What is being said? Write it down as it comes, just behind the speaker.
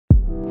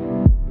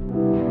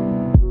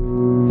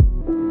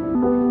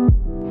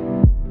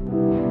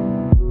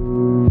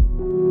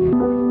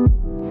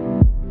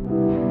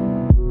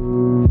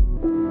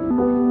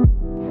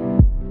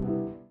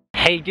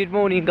good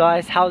morning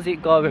guys, how's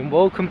it going?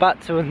 Welcome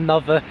back to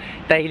another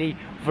daily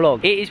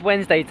vlog. It is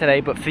Wednesday today,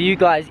 but for you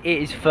guys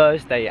it is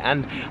Thursday,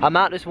 and I'm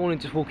out this morning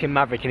just walking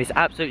Mavic and it's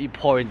absolutely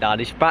pouring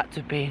down. It's back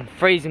to being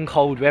freezing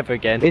cold weather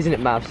again, isn't it,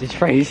 Mavs? It's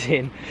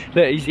freezing.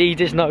 Look, he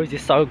just knows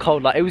it's so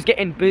cold. Like it was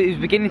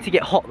beginning to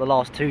get hot the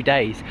last 2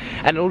 days,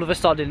 and all of a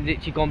sudden it's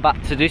literally gone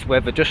back to this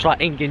weather, just like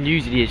England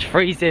usually is,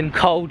 freezing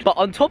cold. But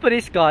on top of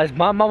this, guys,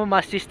 my mum and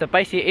my sister,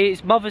 basically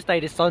it's Mother's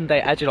Day this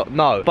Sunday, as you not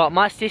know, but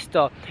my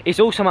sister, it's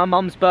also my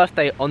mum's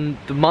birthday on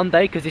the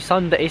Monday, because it's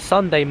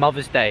Sunday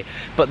Mother's Day.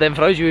 But then for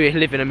those of you who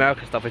live in America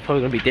and stuff, it's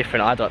probably gonna be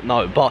different, I don't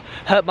know. But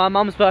my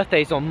mum's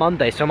birthday is on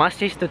Monday, so my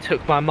sister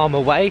took my mum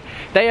away.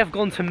 They have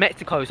gone to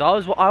Mexico,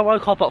 so I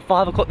woke up at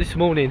 5 o'clock this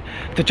morning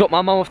to drop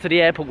my mum off to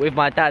the airport with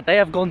my dad. They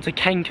have gone to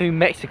Cancun,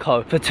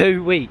 Mexico for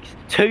 2 weeks.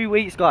 2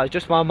 weeks, guys,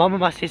 just my mum and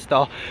my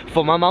sister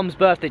for my mum's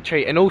birthday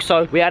treat. And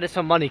also we added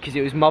some money because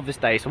it was Mother's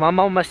Day, so my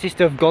mum and my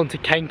sister have gone to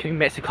Cancun,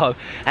 Mexico,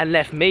 and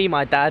left me,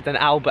 my dad and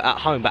Albert at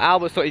home. But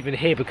Albert's not even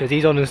here because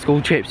he's on a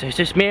school trip, so it's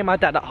just me and my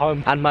dad at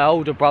home, and my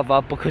older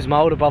brother, because my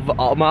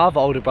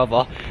other older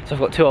brother, so I've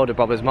got 2 older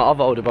brothers, my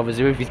other older brother's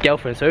with his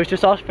girlfriend, so it's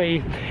just us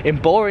three in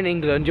boring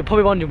England. You're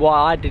probably wondering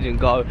why I didn't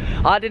go.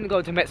 I didn't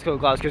go to Mexico,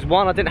 guys, because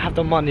one, I didn't have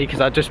the money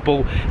because I just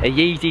bought a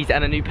Yeezys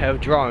and a new pair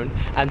of drone,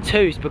 and 2,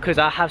 it's because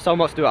I have so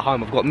much to do at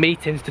home. I've got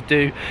meetings to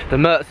do, the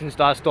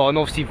merchandise store, and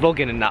obviously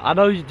vlogging and that. I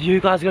know you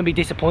guys are going to be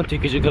disappointed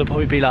because you're going to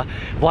probably be like,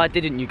 why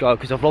didn't you go?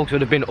 Because the vlogs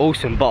would have been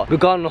awesome, but we're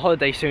going on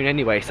holiday soon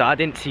anyway, so I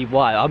didn't see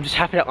why. I'm just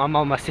happy that my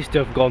mum and my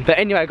sister have gone. But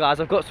anyway, guys,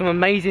 I've got some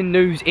amazing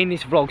news in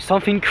this vlog.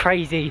 Something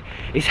crazy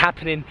is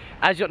happening.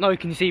 As you know, you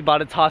can see by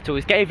the title,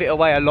 it gave it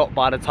away a lot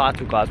by the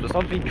title, guys, but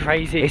something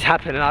crazy is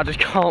happening. I just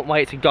can't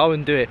wait to go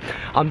and do it.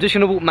 I'm just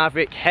gonna walk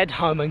Maverick, head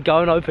home and go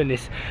and open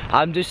this.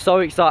 I'm just so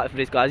excited for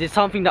this, guys. It's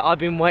something that I've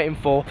been waiting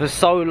for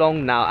so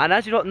long now, and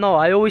as you don't know,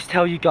 I always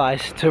tell you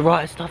guys to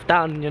write stuff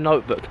down in your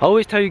notebook. I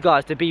always tell you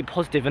guys to be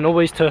positive and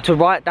always to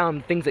write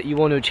down things that you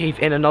want to achieve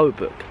in a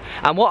notebook.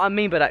 And what I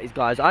mean by that is,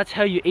 guys, I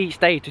tell you each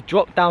day to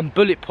drop down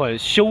bullet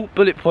points, short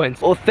bullet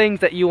points, or things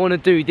that you want to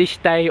do this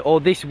day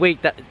or this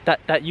week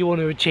that you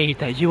want to achieve,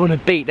 that you want to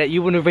beat, that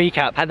you want to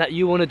recap, and that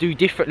you want to do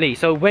differently.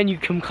 So when you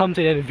can come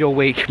to the end of your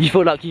week, you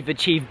feel like you've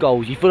achieved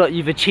goals, you feel like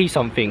you've achieved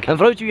something. And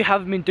for those of you who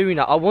haven't been doing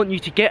that, I want you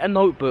to get a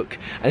notebook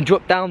and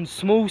drop down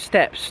small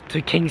steps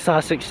to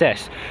king-size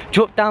success.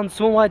 Drop down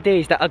small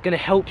ideas that are going to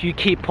help you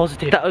keep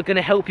positive, that are going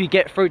to help you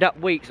get through that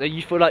week so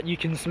you feel like you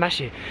can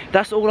smash it.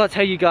 That's all I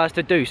tell you guys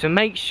to do. So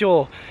make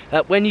sure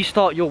that when you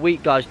start your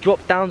week, guys,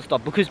 drop down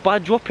stuff, because by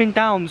dropping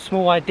down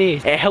small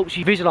ideas, it helps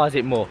you visualize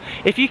it more.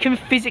 If you can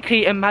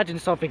physically imagine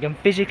something and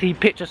physically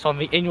picture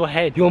something in your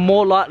head, you're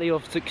more likely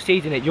of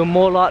succeeding it, you're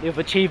more likely of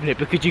achieving it,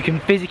 because you can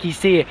physically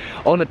see it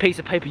on a piece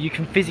of paper, you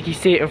can physically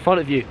see it in front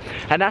of you.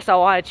 And that's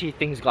how I achieve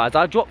things, guys.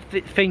 I drop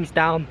things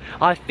down,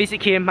 I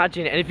physically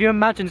imagine it. And if you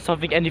imagine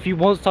something and if you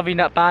want something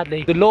that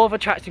badly, the law of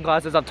attraction,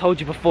 guys, as I've told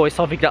you before, is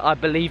something that I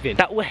believe in.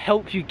 That will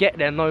help you get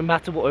there no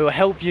matter what. It will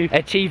help you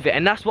achieve it,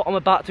 and that's what I'm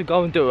about to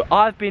go and do.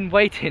 I've been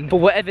waiting for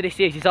whatever this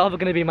is. It's either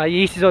going to be my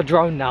Yeezys or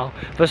drone now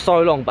for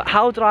so long. But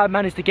how did I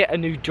manage to get a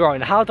new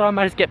drone? How did I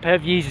manage to get a pair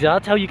of Yeezys? I'll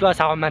tell you guys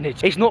how I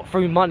managed. It's not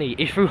through money,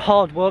 it's through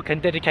hard work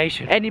and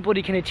dedication.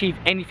 Anybody can achieve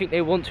anything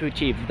they want to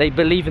achieve. They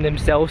believe in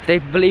themselves, they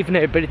believe in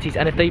their abilities,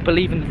 and if they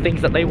believe in the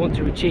things that they want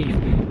to achieve.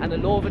 And the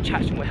law of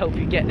attraction will help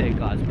you get there,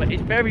 guys. But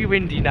it's very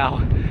windy now.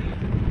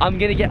 I'm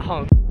gonna get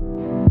home.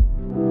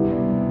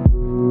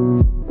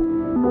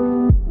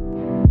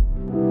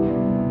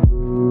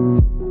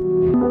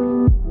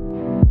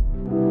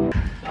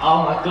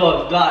 Oh my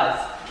god,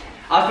 guys.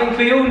 I think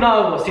we all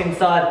know what's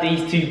inside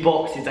these 2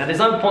 boxes, and there's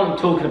no point in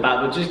talking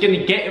about it. We're just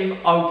gonna get them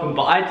open,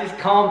 but I just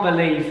can't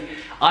believe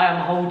I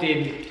am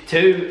holding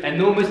 2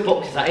 enormous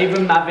boxes. Like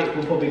even Maverick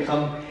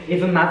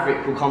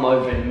will come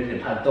over in a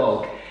minute, her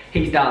dog.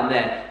 He's down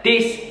there.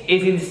 This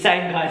is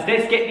insane, guys.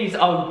 Let's get these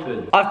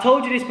open. I've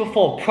told you this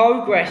before,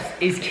 progress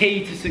is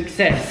key to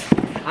success.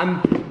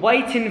 I'm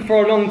waiting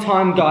for a long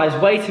time, guys,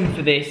 waiting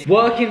for this.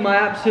 Working my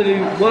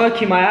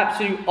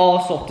absolute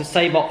arse off to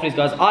save up for this,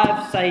 guys. I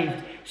have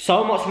saved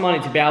so much money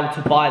to be able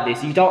to buy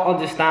this. You don't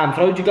understand.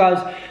 For those of you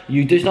guys,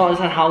 you just don't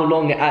understand how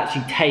long it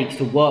actually takes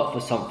to work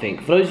for something.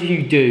 For those of you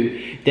who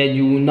do, then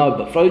you will know.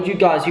 But for those of you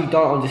guys who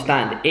don't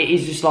understand, it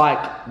is just like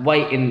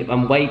waiting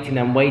and waiting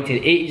and waiting.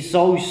 It is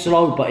so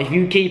slow, but if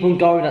you keep on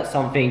going at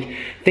something,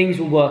 things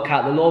will work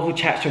out. The law of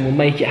attraction will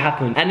make it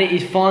happen. And it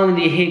is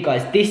finally here,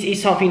 guys. This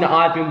is something that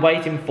I've been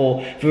waiting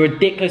for a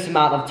ridiculous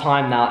amount of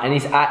time now, and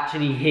it's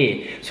actually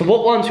here. So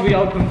what one should we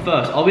open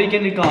first? Are we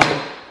going to go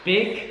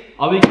big?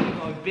 Are we going to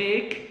go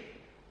big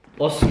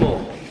or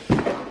small?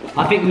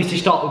 I think we should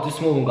start with the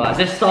small one, guys.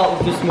 Let's start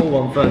with the small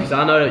one first, because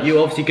I know that you're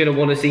obviously going to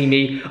want to see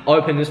me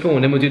open the small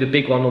one, then we'll do the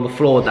big one on the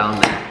floor down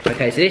there.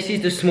 Okay, so this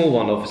is the small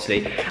one,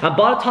 obviously. And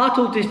by the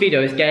title of this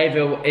video, it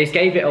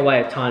gave it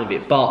away a tiny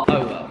bit, but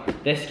oh well.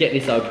 Let's get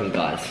this open,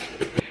 guys.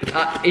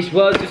 Its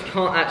words just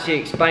can't actually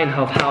explain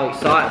how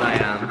excited I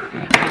am.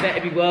 And it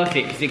better be worth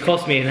it, because it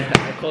cost me a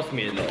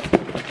lot.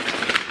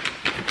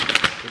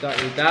 We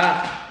don't need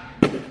that.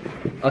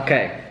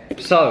 Okay,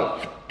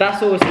 so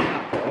that's all in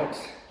that box.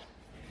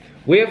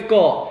 We have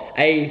got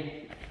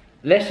a,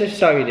 let's just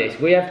show you this.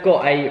 We have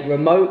got a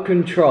remote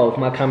control, if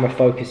my camera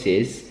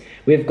focuses.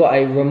 We've got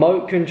a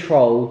remote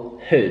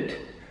control hood.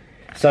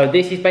 So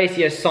this is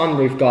basically a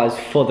sunroof, guys,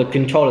 for the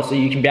controller, so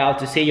you can be able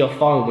to see your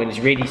phone when it's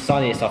really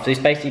sunny and stuff. So this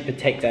basically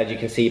protects, as you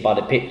can see by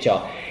the picture,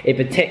 it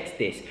protects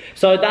this.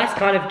 So that's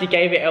kind of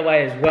gave it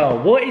away as well.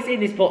 What is in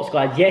this box,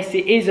 guys? Yes,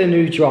 it is a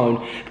new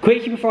drone.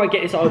 Quickly before I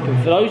get this open,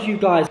 for those of you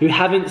guys who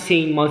haven't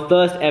seen my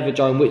first ever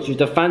drone, which was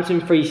the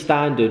Phantom 3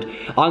 Standard,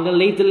 I'm gonna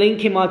leave the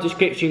link in my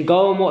description.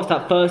 Go and watch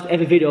that first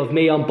ever video of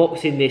me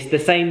unboxing this. The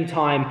same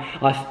time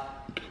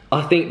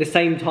I think the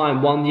same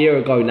time 1 year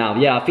ago now.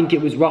 Yeah, I think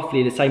it was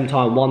roughly the same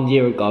time 1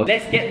 year ago.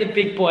 Let's get the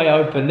big boy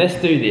open. Let's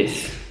do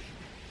this.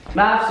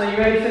 Mavs, are you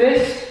ready for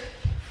this?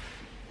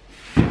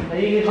 Are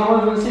you gonna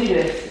come over and see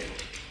this?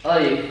 Are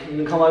you? You're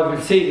gonna come over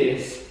and see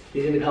this?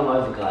 He's gonna come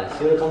over, guys.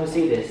 You're gonna come and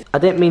see this? I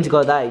didn't mean to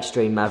go that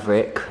extreme,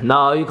 Maverick.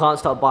 No, you can't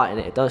start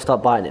biting it. Don't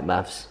start biting it,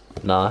 Mavs.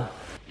 No.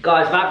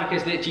 Guys, Maverick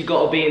has literally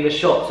got to be in the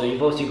shot, so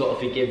you've obviously got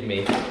to forgive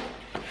me.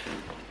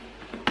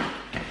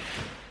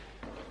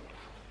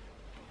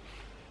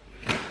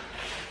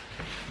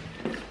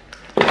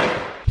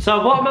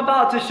 So what I'm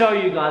about to show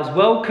you guys,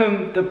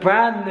 welcome the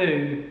brand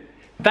new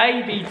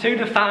baby to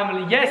the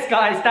family. Yes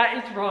guys,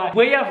 that is right.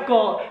 We have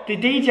got the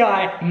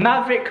DJI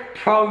Mavic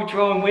Pro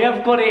drone. We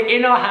have got it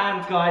in our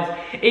hands, guys.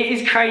 It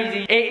is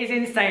crazy, it is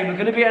insane. We're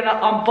gonna be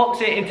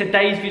unboxing it in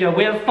today's video.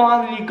 We have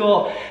finally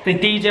got the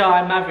DJI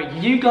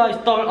Mavic. You guys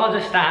don't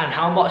understand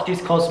how much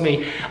this cost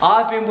me.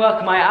 I've been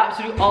working my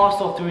absolute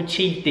arse off to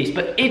achieve this,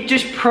 but it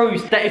just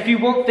proves that if you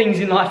want things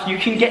in life, you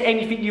can get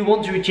anything you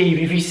want to achieve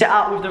if you set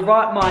out with the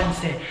right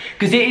mindset,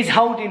 because it is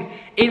holding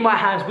in my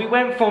hands. We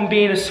went from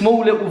being a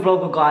small little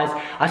vlogger, guys.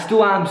 I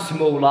still am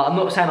small, like, I'm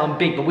not saying I'm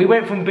big, but we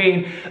went from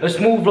being a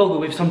small vlogger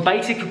with some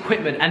basic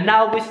equipment, and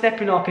now we're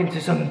stepping up into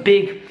some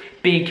big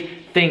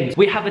things.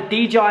 We have a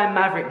DJI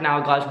Mavic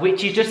now, guys,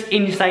 which is just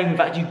insane. In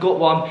fact, you've got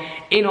one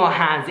in our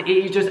hands. It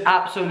is just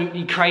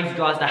absolutely crazy,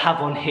 guys, to have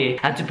on here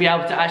and to be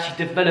able to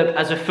actually develop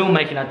as a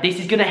filmmaker. Now, this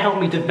is gonna help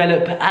me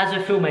develop as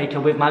a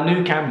filmmaker with my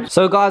new cameras.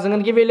 So, guys, I'm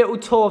gonna give you a little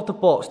tour of the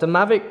box. The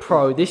Mavic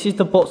Pro, this is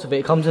the box of it.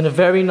 It comes in a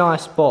very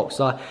nice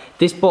box.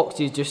 This box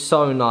is just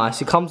so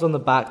nice. It comes on the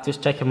back,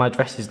 just checking my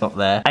address is not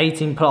there.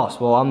 18 plus,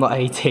 well, I'm not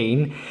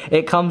 18.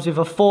 It comes with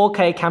a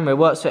 4K camera. It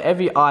works for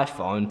every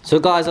iPhone. So,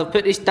 guys, I've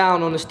put this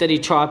down on a steady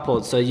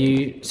tripod so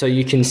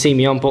you can see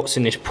me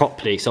unboxing this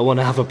properly. So I want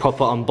to have a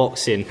proper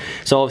unboxing,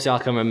 so obviously I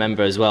can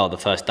remember as well the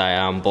first day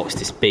I unboxed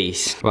this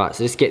beast. Right,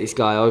 so let's get this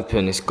guy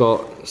open. It's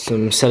got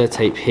some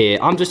sellotape here.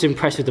 I'm just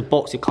impressed with the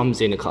box it comes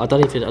in. I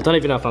don't even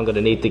know if I'm going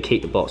to need to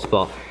keep the box,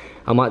 but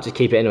I might just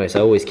keep it anyway. So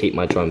I always keep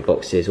my drone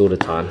boxes all the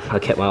time. I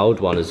kept my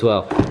old one as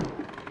well.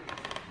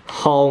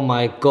 Oh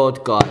my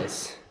god,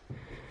 guys.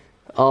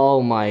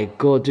 Oh my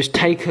god, just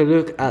take a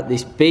look at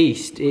this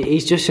beast. It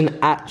is just an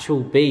actual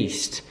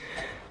beast.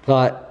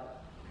 Like,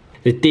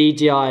 the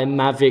DJI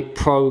Mavic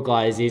Pro,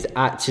 guys, is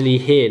actually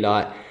here.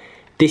 Like,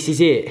 this is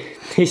it.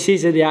 This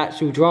is the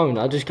actual drone.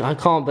 I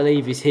can't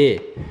believe it's here.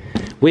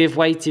 We have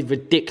waited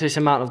ridiculous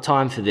amount of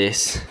time for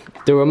this.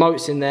 The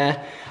remote's in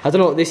there. I don't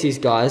know what this is,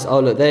 guys. Oh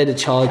look, they're the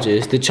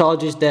chargers. The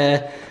charger's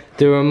there.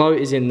 The remote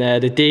is in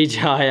there. The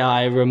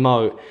DJI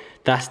remote,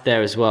 that's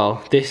there as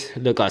well.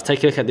 Look, guys,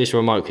 take a look at this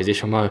remote, because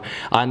this remote,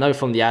 I know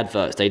from the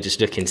adverts, they just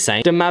look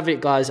insane. The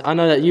Mavic, guys, I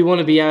know that you want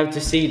to be able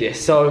to see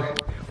this, so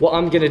what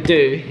I'm gonna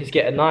do is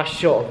get a nice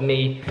shot of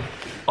me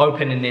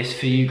opening this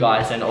for you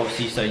guys, and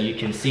obviously so you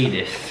can see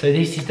this. So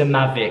this is the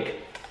Mavic.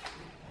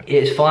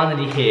 It's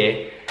finally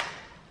here.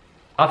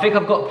 I think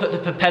I've got to put the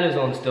propellers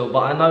on still,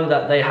 but I know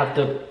that they have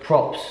the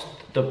props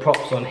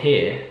on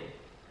here.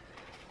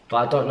 But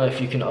I don't know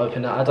if you can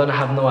open that. I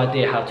have no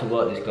idea how to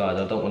work this, guys.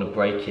 I don't want to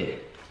break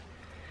it.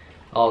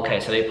 Okay,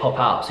 so they pop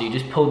out. So you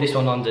just pull this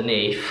one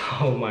underneath.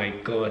 Oh my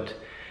god.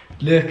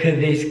 Look at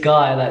this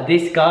guy. Like,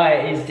 this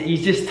guy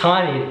he's just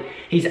tiny.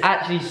 He's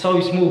actually so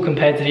small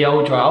compared to the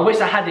old drone. I wish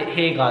I had it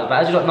here, guys,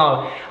 but as you don't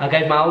know, I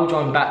gave my old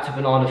drone back to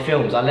Banana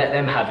Films. I let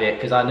them have it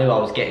because I knew I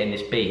was getting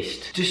this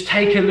beast. Just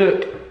take a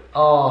look.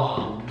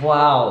 Oh,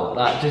 wow.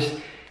 Like,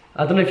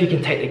 I don't know if you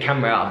can take the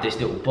camera out of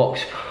this little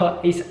box,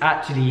 but it's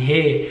actually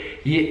here.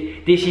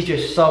 This is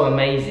just so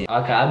amazing.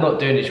 Okay, I'm not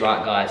doing this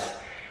right, guys.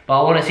 But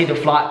I want to see the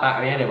flight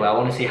battery anyway. I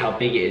want to see how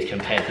big it is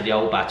compared to the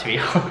old battery.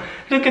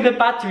 Look at the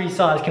battery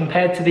size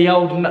compared to the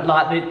old,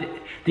 like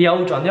the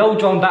old drone. The old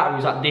drone battery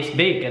was like this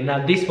big, and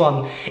now this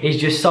one is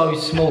just so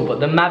small. But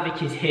the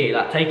Mavic is here.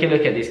 Like, take a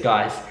look at this,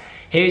 guys.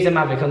 Here's the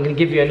Mavic. I'm going to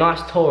give you a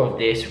nice tour of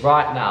this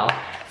right now.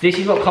 This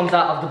is what comes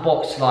out of the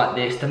box like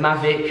this. The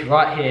Mavic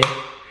right here.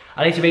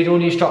 I need to read all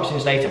the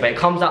instructions later, but it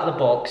comes out of the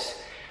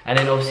box, and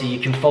then obviously you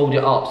can fold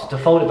it up. So to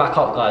fold it back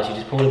up, guys, you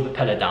just pull the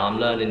propeller down. I'm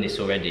learning this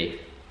already,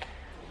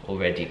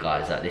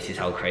 guys. Like, this is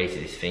how crazy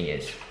this thing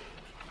is.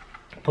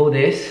 Pull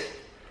this,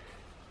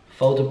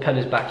 fold the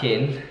propellers back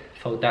in,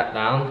 fold that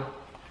down,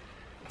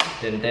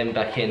 then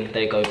back in.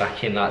 They go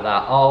back in like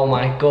that. Oh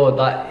my god,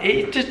 like,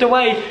 it's just the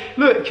way.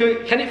 Look,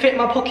 can it fit in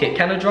my pocket?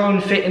 Can a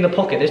drone fit in the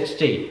pocket? Let's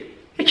see.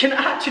 It can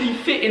actually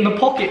fit in the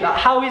pocket. Like,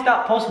 how is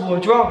that possible?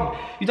 A drone,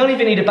 you don't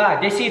even need a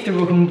bag. Let's see if the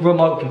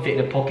remote can fit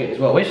in the pocket as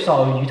well. If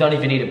so, you don't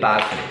even need a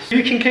bag for this.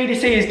 You can clearly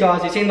see this,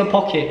 guys, it's in the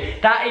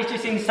pocket. That is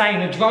just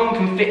insane. A drone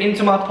can fit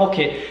into my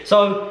pocket.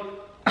 So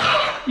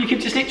you can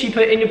just literally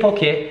put it in your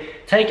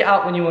pocket, take it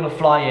out when you want to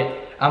fly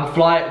it, and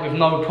fly it with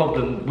no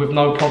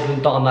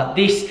problem done. Like,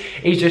 this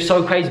is just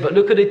so crazy. But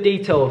look at the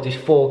detail of this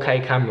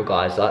 4K camera,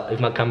 guys. Like, if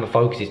my camera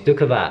focuses,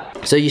 look at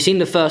that. So you've seen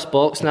the first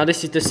box. Now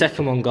this is the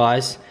second one,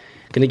 guys.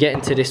 Gonna get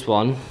into this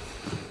one.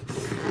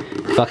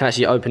 If I can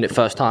actually open it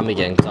first time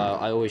again, because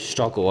I always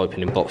struggle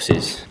opening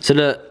boxes. So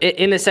look,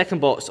 in the second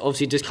box,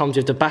 obviously just comes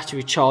with the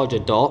battery charger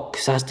dock.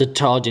 So that's the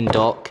charging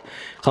dock.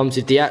 Comes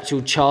with the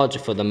actual charger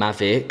for the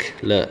Mavic.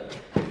 Look,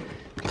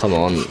 come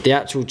on, the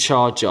actual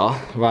charger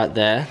right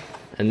there.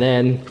 And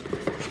then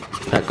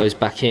that goes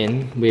back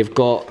in. We've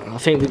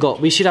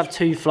got, we should have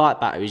 2 flight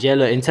batteries. Yeah,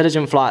 look,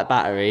 intelligent flight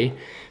battery.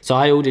 So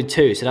I ordered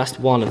 2, so that's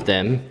one of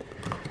them.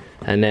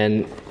 And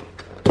then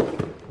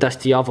that's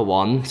the other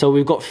one. So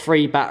we've got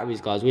 3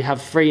 batteries, guys. We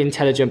have 3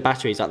 intelligent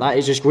batteries. Like, that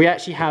is just, we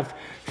actually have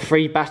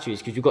 3 batteries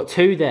because we've got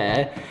 2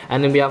 there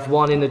and then we have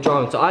 1 in the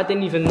drone. So I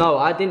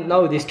didn't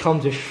know this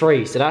comes with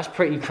 3. So that's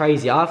pretty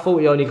crazy. I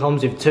thought it only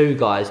comes with 2,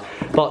 guys.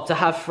 But to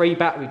have 3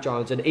 battery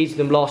drones and each of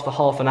them last for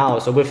half an hour.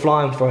 So we're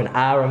flying for 1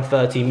 hour and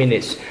 30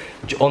 minutes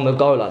on the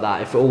go like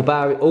that. If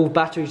all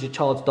batteries are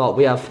charged up,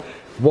 we have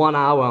 1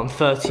 hour and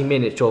 30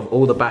 minutes of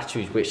all the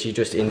batteries, which is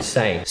just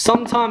insane.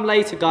 Sometime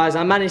later, guys,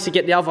 I managed to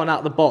get the other one out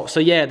of the box.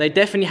 So yeah, they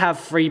definitely have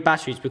 3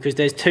 batteries because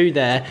there's 2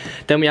 there.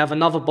 Then we have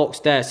another box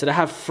there. So they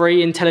have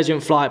 3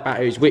 intelligent flight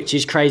batteries, which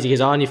is crazy because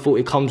I only thought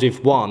it comes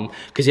with 1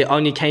 because it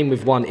only came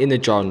with 1 in the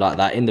drone like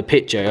that. In the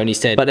picture, it only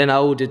said, but then I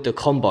ordered the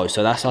combo.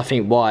 So that's, I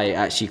think, why it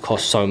actually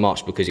costs so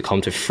much, because it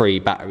comes with 3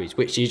 batteries,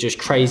 which is just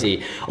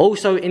crazy.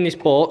 Also in this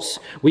box,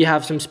 we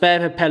have some spare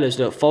propellers,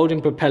 look, folding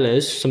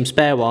propellers, some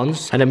spare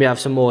ones. And then we have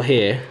some more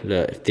here.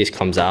 Look, if this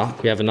comes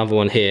out, we have another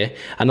one here,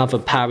 another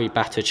Parry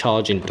batter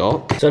charging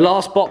dock. So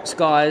last box,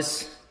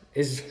 guys,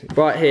 is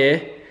right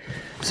here.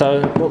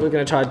 So what we're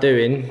going to try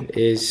doing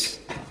is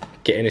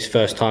getting this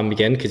first time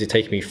again, because it's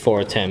taken me 4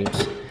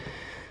 attempts.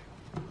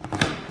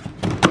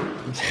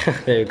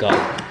 There we go,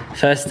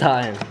 first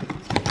time.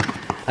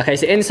 Okay,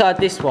 so inside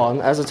this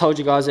one, as I told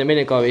you guys a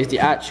minute ago, is the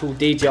actual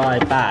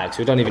DJI bag, so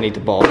we don't even need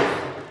the box.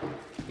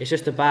 It's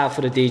just a bag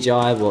for the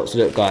DJI watch.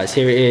 Look, guys,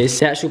 here it is.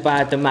 The actual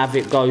bag the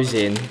Mavic goes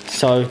in.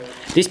 So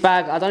this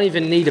bag, I don't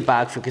even need a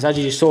bag for, because as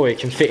you just saw, it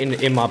can fit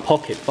in my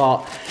pocket.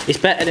 But it's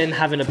better than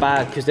having a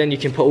bag, because then you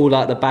can put all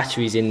like the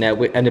batteries in there,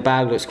 and the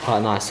bag looks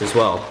quite nice as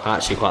well. I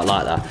actually quite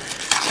like that.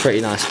 It's a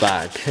pretty nice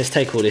bag. Let's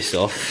take all this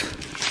off.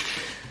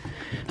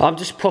 I'm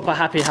just proper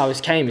happy how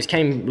it came. It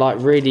came like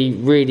really,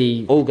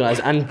 really organised.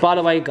 And by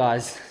the way,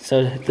 guys,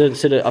 I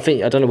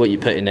think, I don't know what you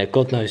put in there.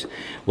 God knows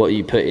what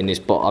you put in this,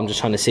 but I'm just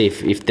trying to see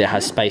if there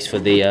has space for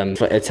the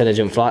for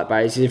intelligent flight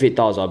batteries. If it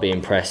does, I'll be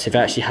impressed. If it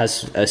actually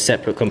has a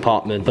separate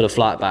compartment for the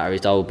flight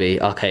batteries, I will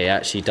be, okay, it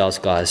actually does,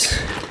 guys.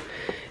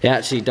 It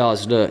actually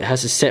does, look, it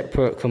has a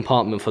separate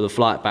compartment for the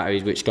flight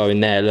batteries which go in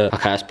there, look.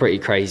 Okay, that's pretty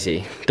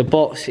crazy. The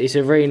box is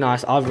a really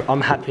nice,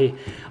 I'm happy,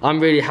 I'm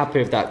really happy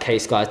with that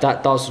case, guys.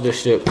 That does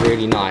just look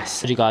really nice.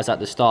 I told you guys at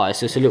the start,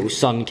 it's just a little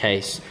sun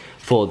case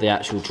for the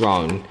actual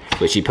drone,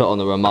 which you put on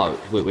the remote,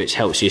 which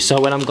helps you.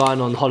 So when I'm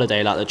going on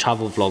holiday, like the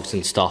travel vlogs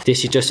and stuff,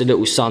 this is just a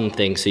little sun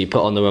thing, so you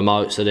put on the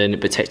remote, so then it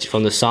protects you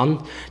from the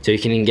sun, so you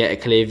can get a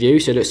clear view.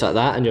 So it looks like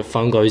that, and your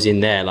phone goes in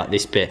there like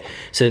this bit,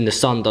 so then the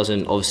sun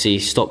doesn't obviously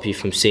stop you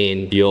from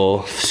seeing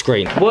your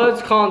screen.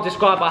 Words can't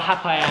describe how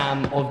happy I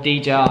am of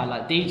DJI.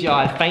 Like,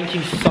 DJI, thank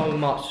you so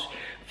much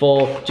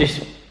for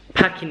just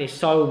packing this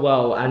so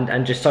well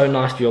and just so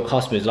nice for your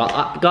customers.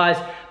 Like, guys,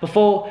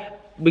 before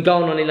we're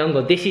going on any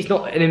longer, this is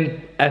not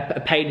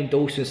a paid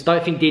endorsement, so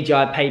don't think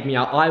DJI paid me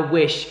out. I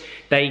wish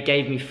they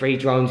gave me 3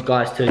 drones,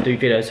 guys, to do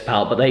videos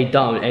about, but they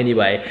don't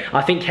anyway.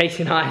 I think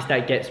Casey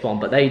Neistat gets one,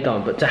 but they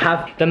don't. But to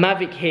have the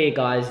Mavic here,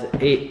 guys,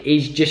 it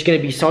is just going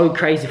to be so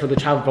crazy for the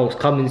travel vlogs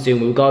coming soon.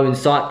 We'll go in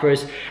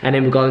Cyprus, and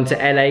then we're going to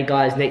LA,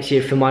 guys, next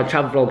year for my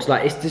travel vlogs.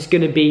 Like, it's just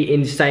going to be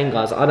insane,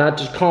 guys, and I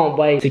just can't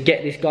wait to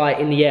get this guy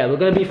in the air. We're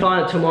going to be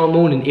flying it tomorrow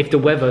morning if the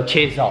weather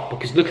cheers up,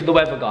 because look at the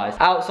weather, guys.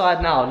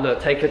 Outside now, look,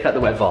 take a look at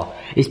the weather.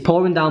 It's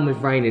pouring down with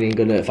rain in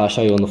England. Look, if I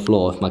show you on the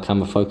floor, if my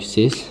camera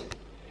focuses.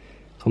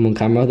 Come on,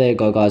 camera, there you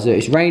go, guys. Look,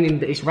 it's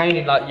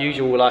raining like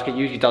usual, like it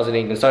usually does in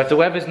England. So if the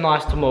weather's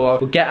nice tomorrow,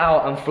 we'll get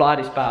out and fly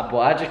this bad boy.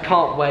 I just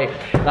can't wait.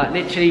 Like,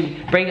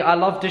 literally, I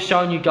love just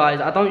showing you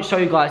guys. I don't show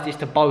you guys this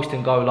to boast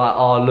and go like,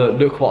 oh,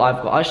 look what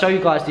I've got. I show you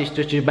guys this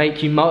just to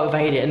make you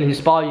motivated and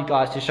inspire you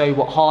guys, to show you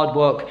what hard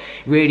work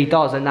really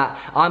does, and that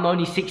I'm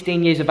only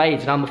 16 years of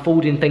age and I'm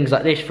affording things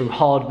like this through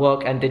hard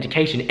work and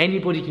dedication.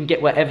 Anybody can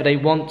get whatever they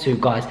want to,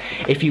 guys,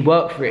 if you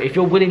work for it. If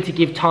you're willing to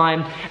give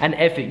time and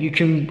effort, you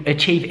can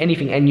achieve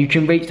anything, and you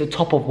can reach the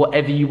top of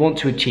whatever you want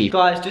to achieve.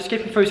 Guys, just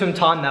skipping through some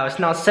time now. It's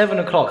now 7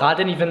 o'clock. I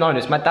didn't even know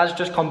this. My dad's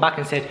just come back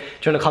and said,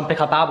 do you want to come pick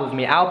up Albert with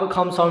me? Albert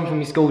comes home from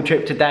his school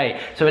trip today,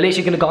 so we're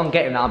literally going to go and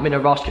get him now. I'm in a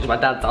rush because my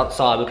dad's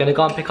outside. We're going to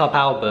go and pick up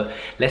Albert.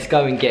 Let's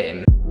go and get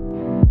him.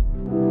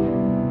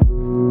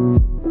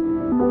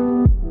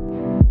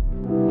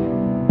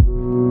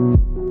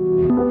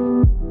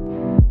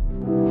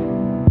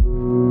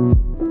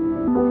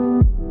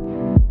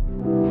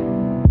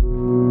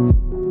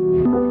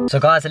 So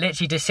guys, I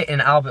literally just sitting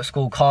in Albert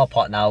School car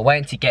park now,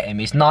 waiting to get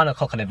him. It's 9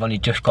 o'clock and I've only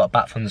just got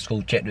back from the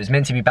school trip. It was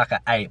meant to be back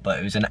at 8, but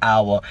it was an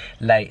hour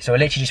late. So we're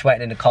literally just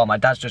waiting in the car. My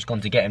dad's just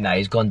gone to get him now.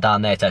 He's gone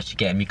down there to actually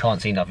get him. You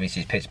can't see nothing,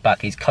 it's pitch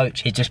black. His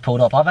coach, he's just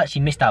pulled up. I've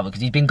actually missed Albert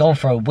because he's been gone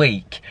for a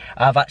week.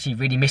 I've actually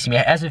really missed him.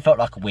 It hasn't felt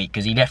like a week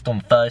because he left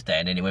on Thursday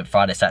and then he went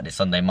Friday, Saturday,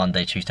 Sunday,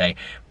 Monday, Tuesday,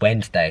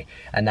 Wednesday.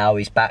 And now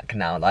he's back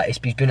now. Like, it's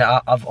been,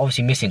 I've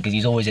obviously missed him because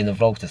he's always in the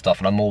vlogs and stuff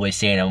and I'm always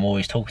seeing him, I'm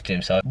always talking to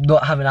him. So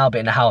not having Albert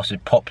in the house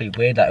was properly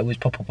weird. Like, it was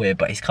proper weird,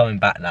 but he's coming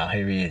back now.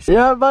 Here he is.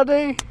 Yeah,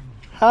 buddy?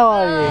 How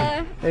are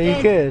you? Are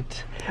you good?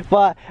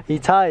 What? Are you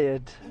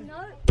tired?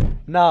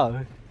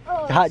 No.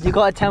 Oh, you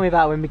got to tell me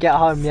about when we get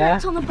home, yeah?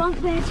 Slept on the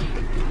bunk bed.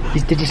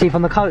 Did you sleep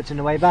on the coach on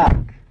the way back?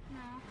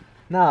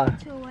 No. No?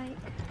 Too awake.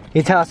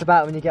 You tell us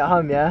about it when you get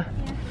home, yeah?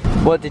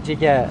 Yeah. What did you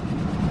get?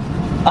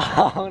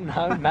 Oh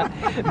no,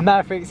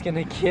 Maveric's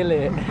gonna kill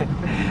it.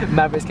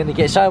 Maveric's gonna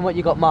get. Show him what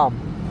you got, Mum.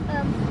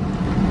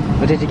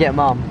 What did you get,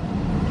 Mum?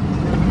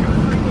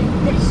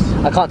 This.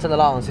 I can't turn the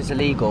light on, so it's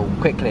illegal.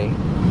 Quickly.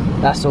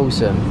 That's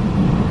awesome.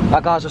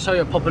 Right, guys, I'll show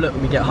you a proper look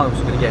when we get home, so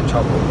we're gonna get in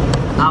trouble.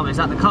 Oh, is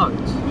that the coat?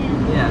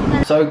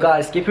 Yeah. So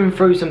guys, skipping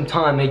through some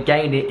time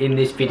again in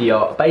this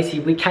video.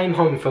 Basically, we came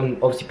home from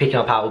obviously picking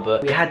up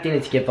Albert. We had dinner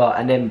together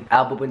and then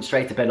Albert went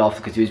straight to bed after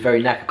because he was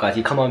very knackered, guys.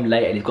 He come home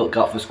late and he's got to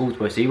go up for school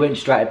tomorrow. So he went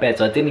straight to bed.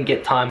 So I didn't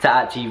get time to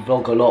actually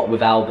vlog a lot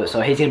with Albert.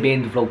 So he's going to be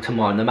in the vlog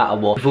tomorrow no matter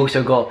what. We've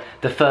also got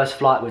the first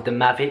flight with the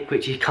Mavic,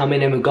 which is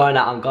coming in. We're going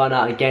out. I'm going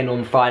out again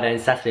on Friday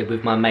and Saturday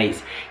with my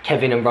mates,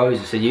 Kevin and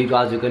Rosa. So you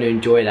guys are going to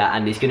enjoy that.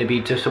 And there's going to be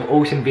just some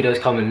awesome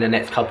videos coming in the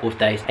next couple of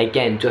days.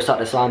 Again, just like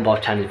the slime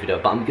bath challenge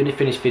video. But I'm going to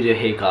finish video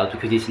here, guys,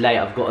 because it's late.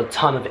 I've got a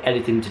ton of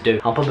editing to do.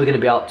 I'm probably going to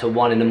be up till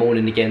 1 in the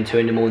morning again, 2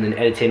 in the morning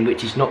editing,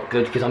 which is not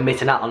good because I'm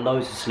missing out on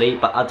loads of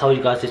sleep. But I told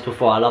you guys this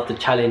before, I love the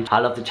challenge. I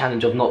love the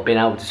challenge of not being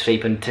able to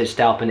sleep and to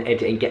stay up and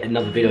edit and get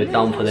another video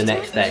done for the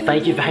next day.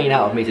 Thank you for hanging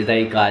out with me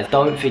today, guys.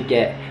 Don't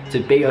forget to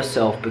be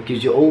yourself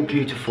because you're all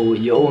beautiful,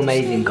 you're all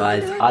amazing,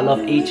 guys. I love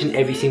each and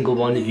every single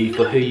one of you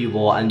for who you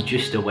are and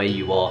just the way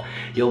you are.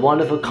 You're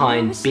one of a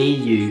kind, be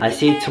you. I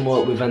see you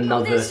tomorrow with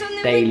another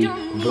daily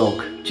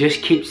vlog.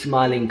 Just keep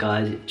smiling,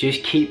 guys.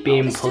 Just keep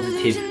being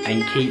positive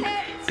and keep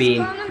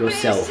being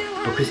yourself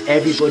because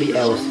everybody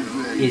else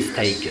is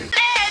taken.